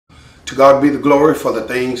To God be the glory for the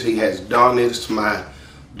things he has done. It's my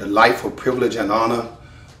delightful privilege and honor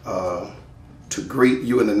to greet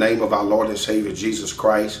you in the name of our Lord and Savior Jesus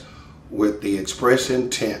Christ with the express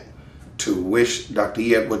intent to wish Dr.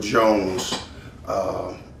 E.E.Jones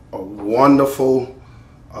a wonderful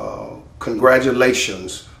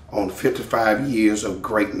congratulations on 55 years of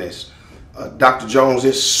greatness. Dr. Jones,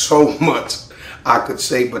 there's so much I could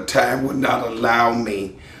say, but time would not allow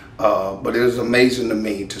me. But it is amazing to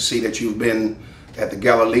me to see that you've been at the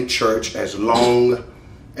Galilee Church as long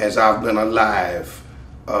as I've been alive.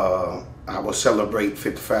 I will celebrate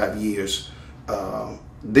 55 years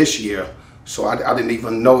this year, so I didn't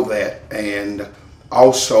even know that. And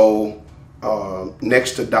also,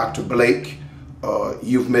 next to Dr. Blake,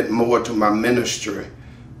 you've meant more to my ministry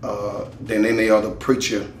than any other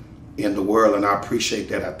preacher in the world, and I appreciate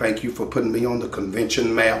that. I thank you for putting me on the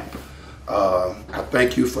convention map. I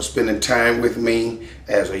thank you for spending time with me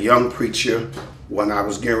as a young preacher when I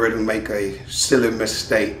was getting ready to make a silly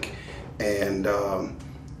mistake. And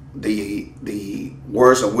the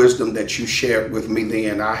words of wisdom that you shared with me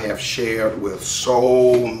then, I have shared with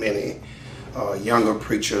so many younger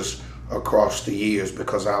preachers across the years,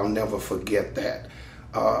 because I'll never forget that.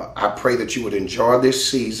 I pray that you would enjoy this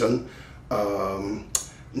season.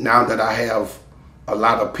 Now that I have a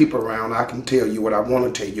lot of people around, I can tell you what I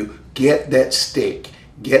want to tell you. Get that stick.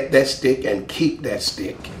 Get that stick and keep that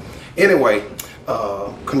stick. Anyway,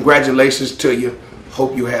 congratulations to you.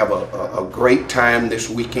 Hope you have a great time this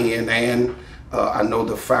weekend. And I know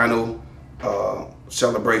the final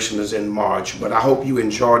celebration is in March, but I hope you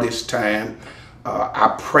enjoy this time.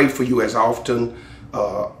 I pray for you as often.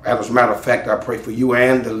 As a matter of fact, I pray for you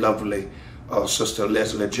and the lovely Sister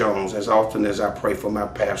Leslie Jones as often as I pray for my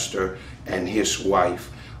pastor and his wife.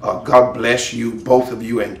 God bless you, both of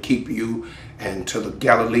you, and keep you. And to the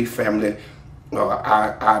Galilee family,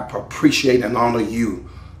 I appreciate and honor you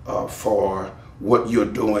for what you're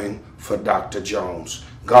doing for Dr. Jones.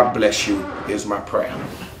 God bless you is my prayer.